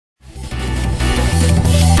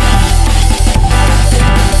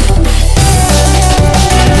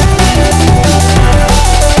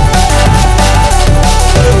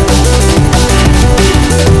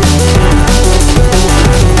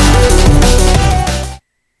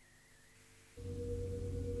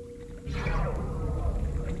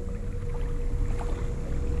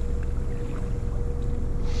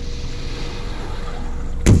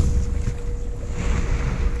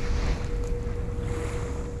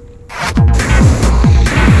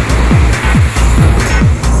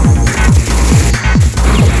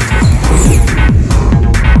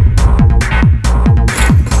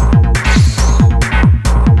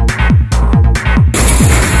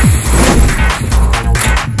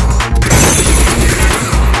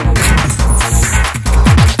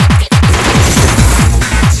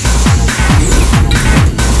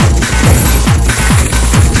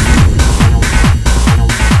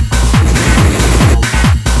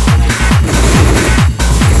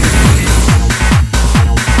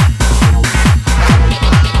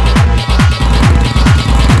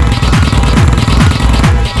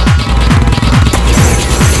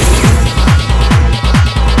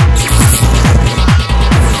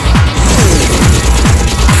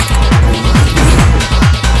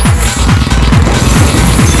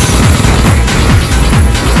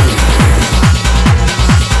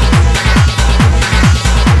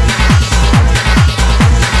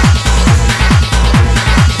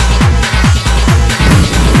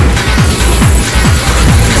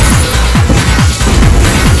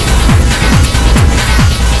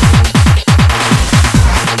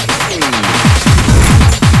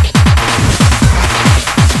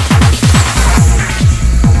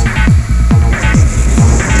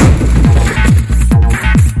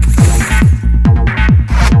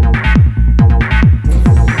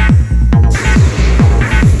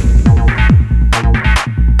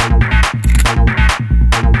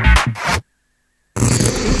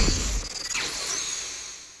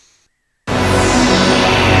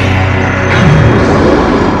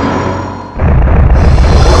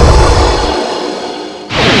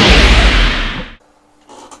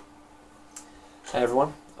Hey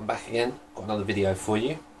everyone, I'm back again. Got another video for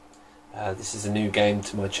you. This is a new game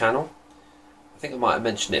to my channel. I think I might have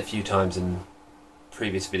mentioned it a few times in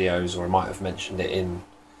previous videos, or I might have mentioned it in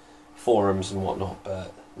forums and whatnot,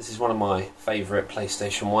 but this is one of my favourite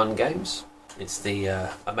PlayStation 1 games. It's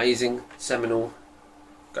the amazing, seminal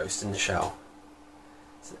Ghost in the Shell.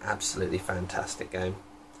 It's an absolutely fantastic game.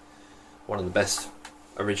 One of the best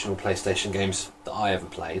original PlayStation games that I ever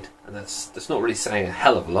played, and that's not really saying a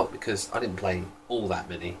hell of a lot because I didn't play all that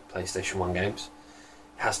many PlayStation 1 games,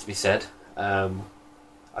 it has to be said. I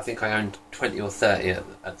think I owned 20 or 30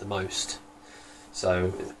 at the most,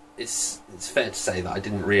 so it's fair to say that I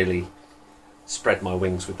didn't really spread my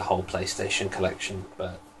wings with the whole PlayStation collection,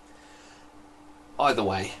 but either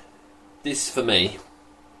way, this for me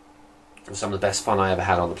was some of the best fun I ever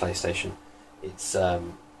had on the PlayStation.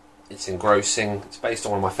 It's engrossing. It's based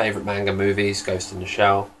on one of my favourite manga movies, Ghost in the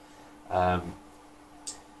Shell.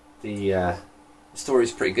 The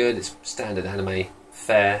story's pretty good. It's standard anime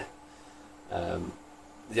fare.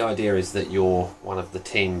 The idea is that you're one of the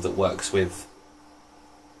team that works with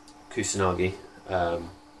Kusanagi. I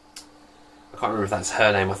can't remember if that's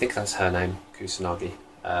her name. I think that's her name, Kusanagi.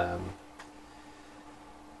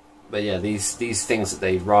 But yeah, these things that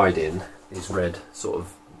they ride in, these red sort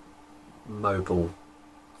of mobile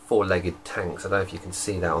four-legged tanks. I don't know if you can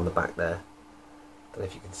see that on the back there. I don't know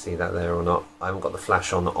if you can see that there or not. I haven't got the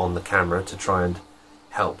flash on the camera to try and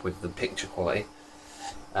help with the picture quality.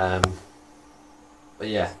 But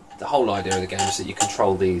yeah, the whole idea of the game is that you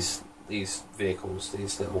control these vehicles,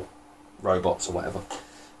 these little robots or whatever.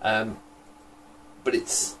 But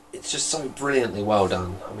it's just so brilliantly well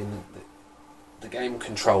done. I mean, the game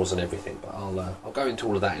controls and everything. But I'll go into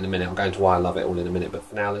all of that in a minute. I'll go into why I love it all in a minute. But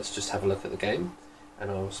for now, let's just have a look at the game, and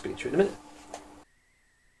I'll speak to you in a minute.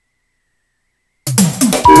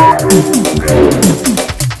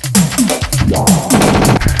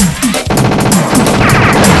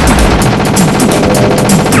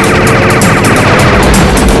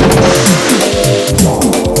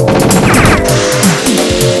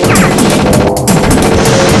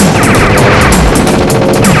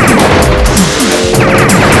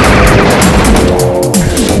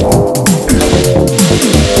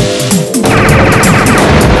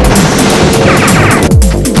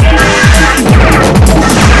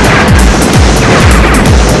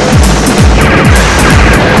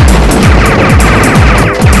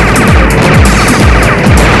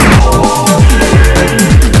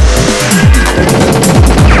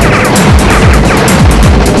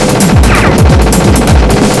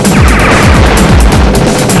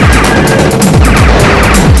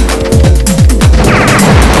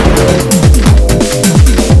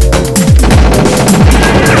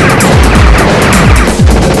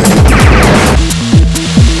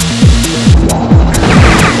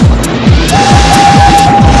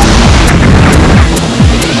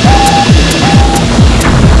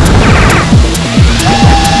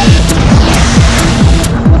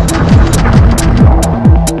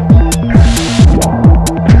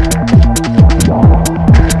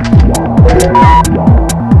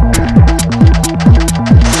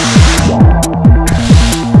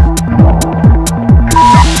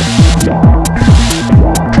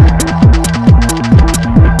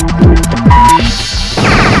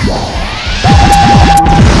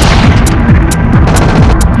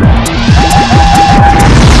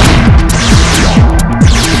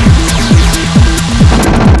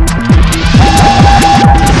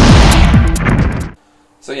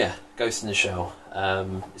 So yeah, Ghost in the Shell.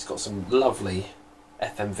 It's got some lovely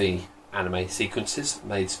FMV anime sequences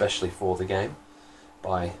made specially for the game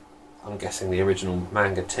by, I'm guessing, the original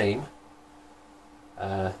manga team.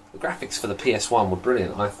 The graphics for the PS1 were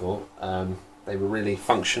brilliant, I thought. They were really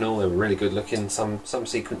functional, they were really good looking. Some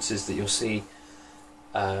sequences that you'll see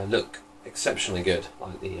look exceptionally good,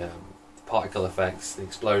 like the particle effects, the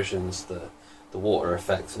explosions, the water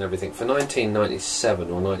effects and everything. For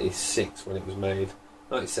 1997 or 96 when it was made,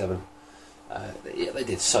 97. Yeah, they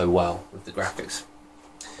did so well with the graphics.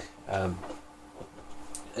 And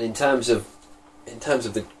in terms of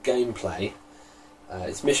the gameplay,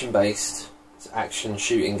 it's mission based. It's an action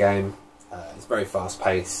shooting game. It's very fast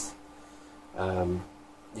paced.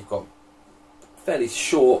 You've got fairly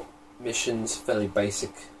short missions, fairly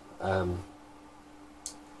basic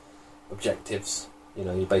objectives. You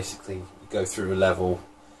know, you go through a level,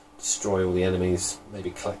 destroy all the enemies, maybe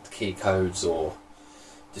collect key codes or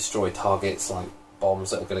destroy targets like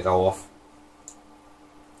bombs that are going to go off.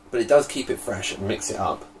 But it does keep it fresh and mix it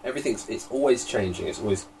up. It's always changing, it's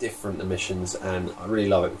always different, the missions, and I really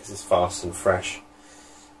love it because it's fast and fresh.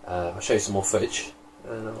 I'll show you some more footage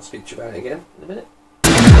and I'll speak to you about it again in a minute.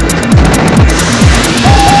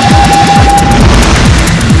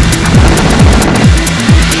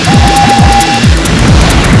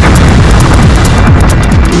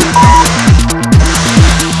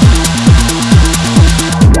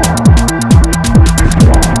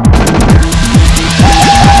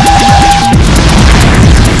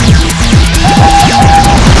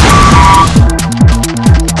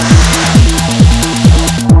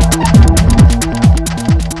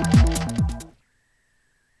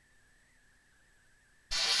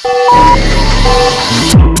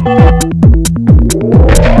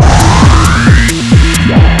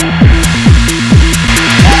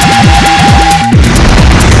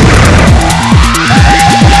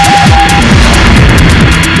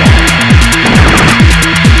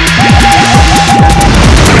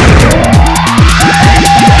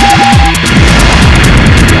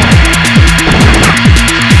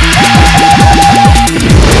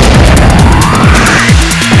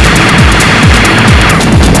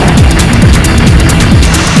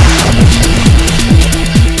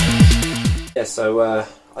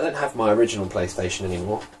 my original PlayStation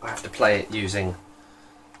anymore. I have to play it using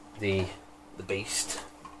the beast.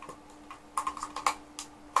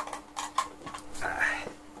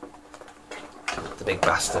 The big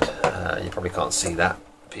bastard. You probably can't see that.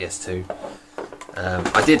 PS2.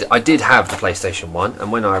 I did have the PlayStation 1,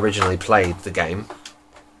 and when I originally played the game,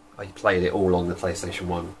 I played it all on the PlayStation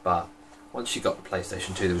 1, but once you got the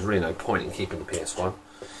PlayStation 2 there was really no point in keeping the PS1.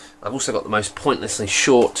 I've also got the most pointlessly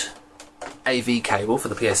short AV cable for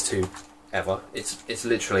the PS2 ever. It's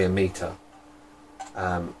literally a meter.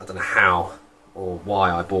 I don't know how or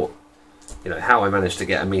why I bought, how I managed to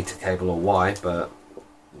get a meter cable or why, but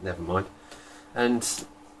never mind. And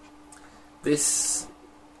this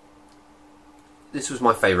was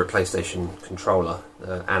my favourite PlayStation controller,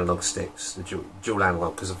 the analog sticks, the dual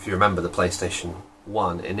analog, because if you remember the PlayStation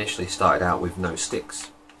 1 initially started out with no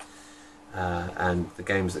sticks, and the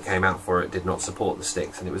games that came out for it did not support the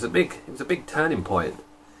sticks, and it was a big turning point.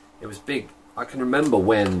 It was big. I can remember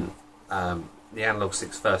when the analog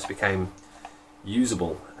sticks first became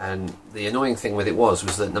usable, and the annoying thing with it was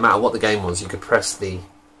that no matter what the game was, you could press the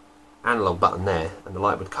analog button there and the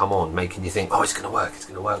light would come on, making you think, oh, it's going to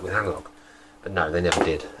work with analog. But no, they never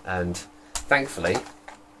did. And thankfully,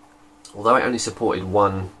 although it only supported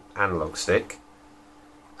one analog stick,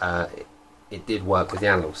 it did work with the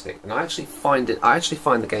analog stick. And I actually find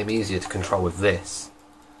the game easier to control with this,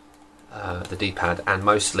 the D-pad, and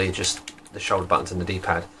mostly just the shoulder buttons and the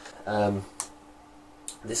D-pad.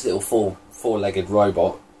 This little four-legged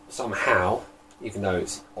robot, somehow, even though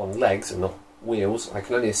it's on legs and not wheels, I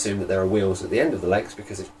can only assume that there are wheels at the end of the legs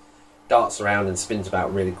because it darts around and spins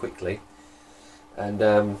about really quickly. And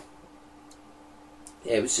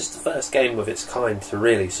yeah, it was just the first game of its kind to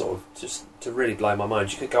really to really blow my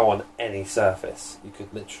mind. You could go on any surface. You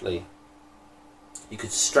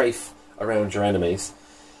could strafe around your enemies,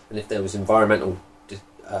 and if there was environmental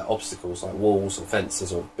obstacles like walls or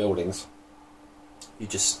fences or buildings, you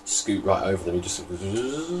just scoot right over them. You just,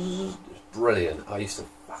 it's brilliant. I used to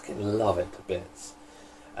fucking love it to bits,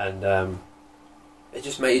 and it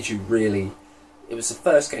just made you really. It was the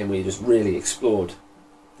first game where you just really explored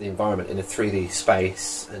the environment in a 3D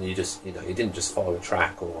space, and you just, you didn't just follow a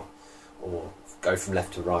track or go from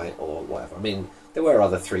left to right or whatever. I mean, there were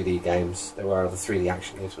other 3D games, there were other 3D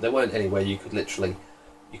action games, but there weren't anywhere you could literally,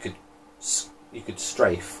 you could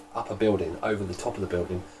strafe up a building, over the top of the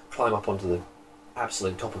building, climb up onto the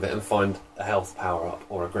absolute top of it and find a health power up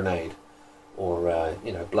or a grenade, or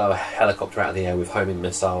blow a helicopter out of the air with homing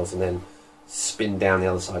missiles and then spin down the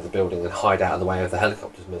other side of the building and hide out of the way of the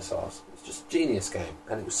helicopter's missiles. It's just a genius game,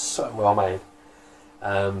 and it was so well made.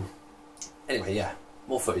 Anyway, yeah,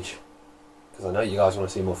 more footage, because I know you guys want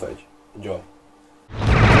to see more footage. Enjoy.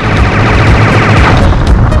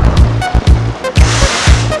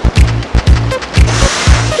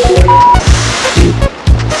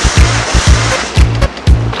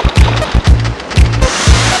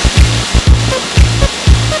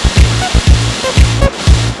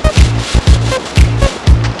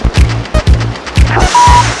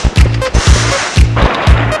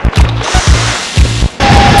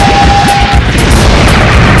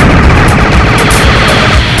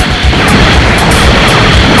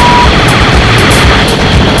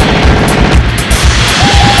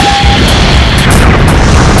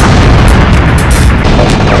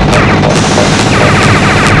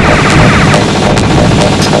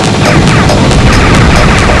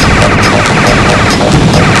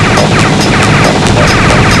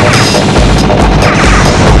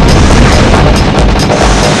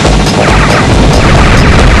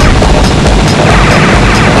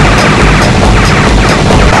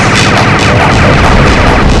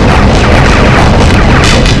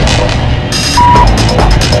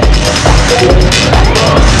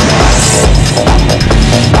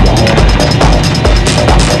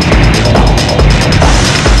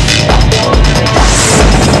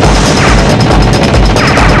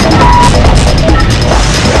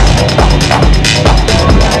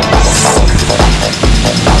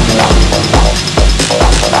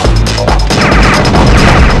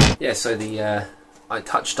 So I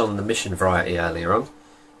touched on the mission variety earlier on.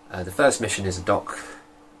 The first mission is a dock,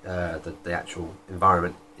 the actual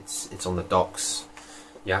environment. It's on the docks.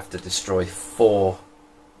 You have to destroy 4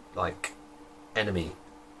 enemy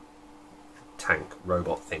tank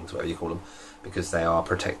robot things, whatever you call them, because they are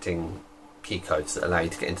protecting key codes that allow you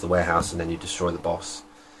to get into the warehouse, and then you destroy the boss.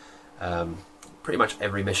 Pretty much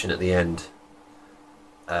every mission at the end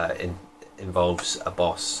involves a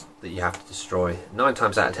boss that you have to destroy. 9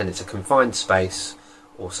 times out of 10 it's a confined space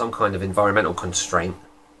or some kind of environmental constraint,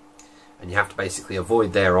 and you have to basically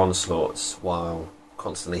avoid their onslaughts while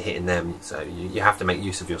constantly hitting them, so you have to make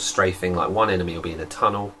use of your strafing. Like one enemy will be in a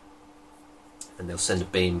tunnel and they'll send a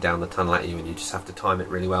beam down the tunnel at you, and you just have to time it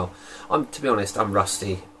really well. To be honest, I'm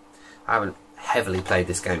rusty. I haven't heavily played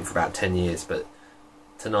this game for about 10 years, but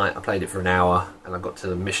tonight I played it for an hour and I got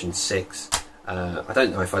to mission 6. I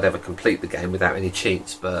don't know if I'd ever complete the game without any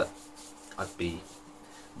cheats, but I'd be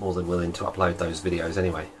more than willing to upload those videos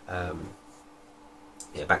anyway.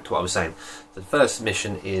 Yeah, back to what I was saying. The first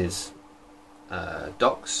mission is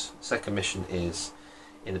docks. Second mission is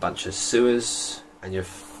in a bunch of sewers, and you're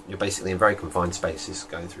basically in very confined spaces,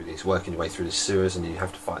 going through these, working your way through the sewers, and you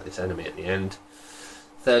have to fight this enemy at the end.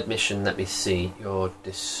 Third mission, let me see, you're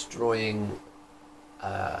destroying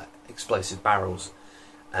explosive barrels,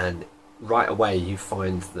 and right away you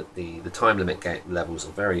find that the time limit levels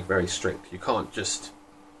are very, very strict. You can't just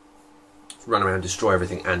run around, destroy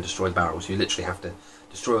everything and destroy the barrels. You literally have to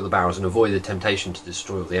destroy all the barrels and avoid the temptation to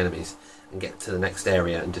destroy all the enemies, and get to the next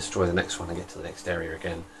area and destroy the next one and get to the next area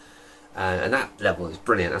again. And that level is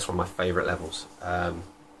brilliant. That's one of my favourite levels.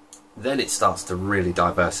 Then it starts to really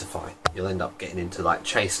diversify. You'll end up getting into like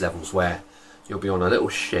chase levels where you'll be on a little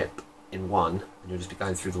ship in one, and you'll just be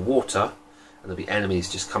going through the water, and there'll be enemies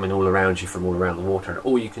just coming all around you from all around the water, and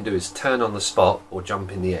all you can do is turn on the spot or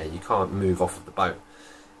jump in the air. You can't move off of the boat.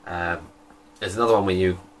 There's another one where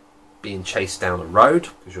you're being chased down a road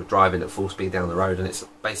because you're driving at full speed down the road, and it's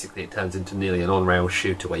basically, it turns into nearly an on-rail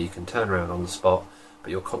shooter where you can turn around on the spot,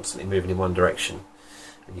 but you're constantly moving in one direction,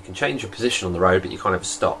 and you can change your position on the road, but you can't ever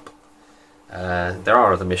stop. There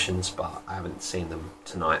are other missions, but I haven't seen them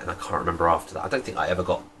tonight, and I can't remember after that. I don't think I ever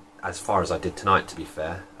got as far as I did tonight, to be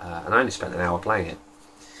fair, and I only spent an hour playing it.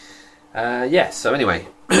 Yeah, so anyway,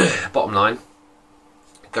 bottom line,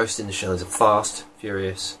 Ghost in the Shell is a fast,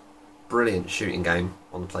 furious, brilliant shooting game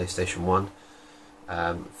on the PlayStation 1.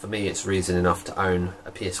 For me, it's reason enough to own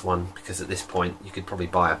a PS1, because at this point you could probably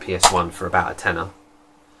buy a PS1 for about a tenner.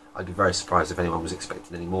 I'd be very surprised if anyone was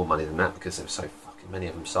expecting any more money than that, because there were so fucking many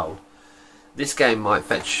of them sold. This game might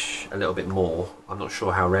fetch a little bit more. I'm not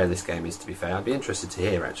sure how rare this game is, to be fair. I'd be interested to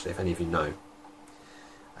hear, actually, if any of you know.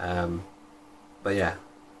 But yeah,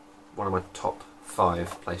 one of my top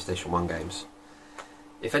 5 PlayStation 1 games.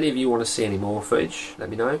 If any of you want to see any more footage, let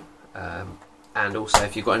me know. And also,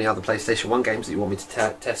 if you've got any other PlayStation 1 games that you want me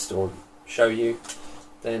to test or show you,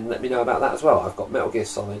 then let me know about that as well. I've got Metal Gear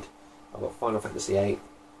Solid, I've got Final Fantasy VIII,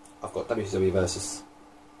 I've got WCW vs.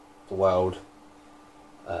 the World,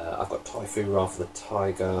 I've got Typhoon Wrath of the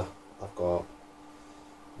Tiger, I've got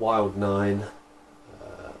Wild 9,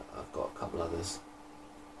 I've got a couple others,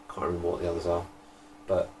 can't remember what the others are,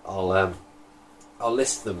 but I'll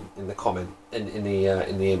list them in the comment, in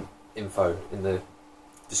the info, in the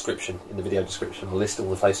description, in the video description. I'll list all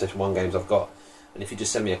the PlayStation 1 games I've got, and if you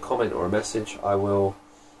just send me a comment or a message, I will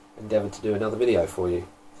endeavour to do another video for you.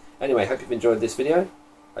 Anyway, hope you've enjoyed this video,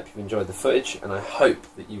 hope you've enjoyed the footage, and I hope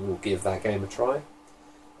that you will give that game a try.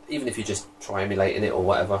 Even if you just try emulating it or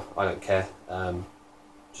whatever, I don't care.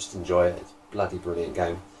 Just enjoy it. It's a bloody brilliant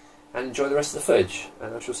game. And enjoy the rest of the footage,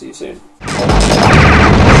 and I shall see you soon.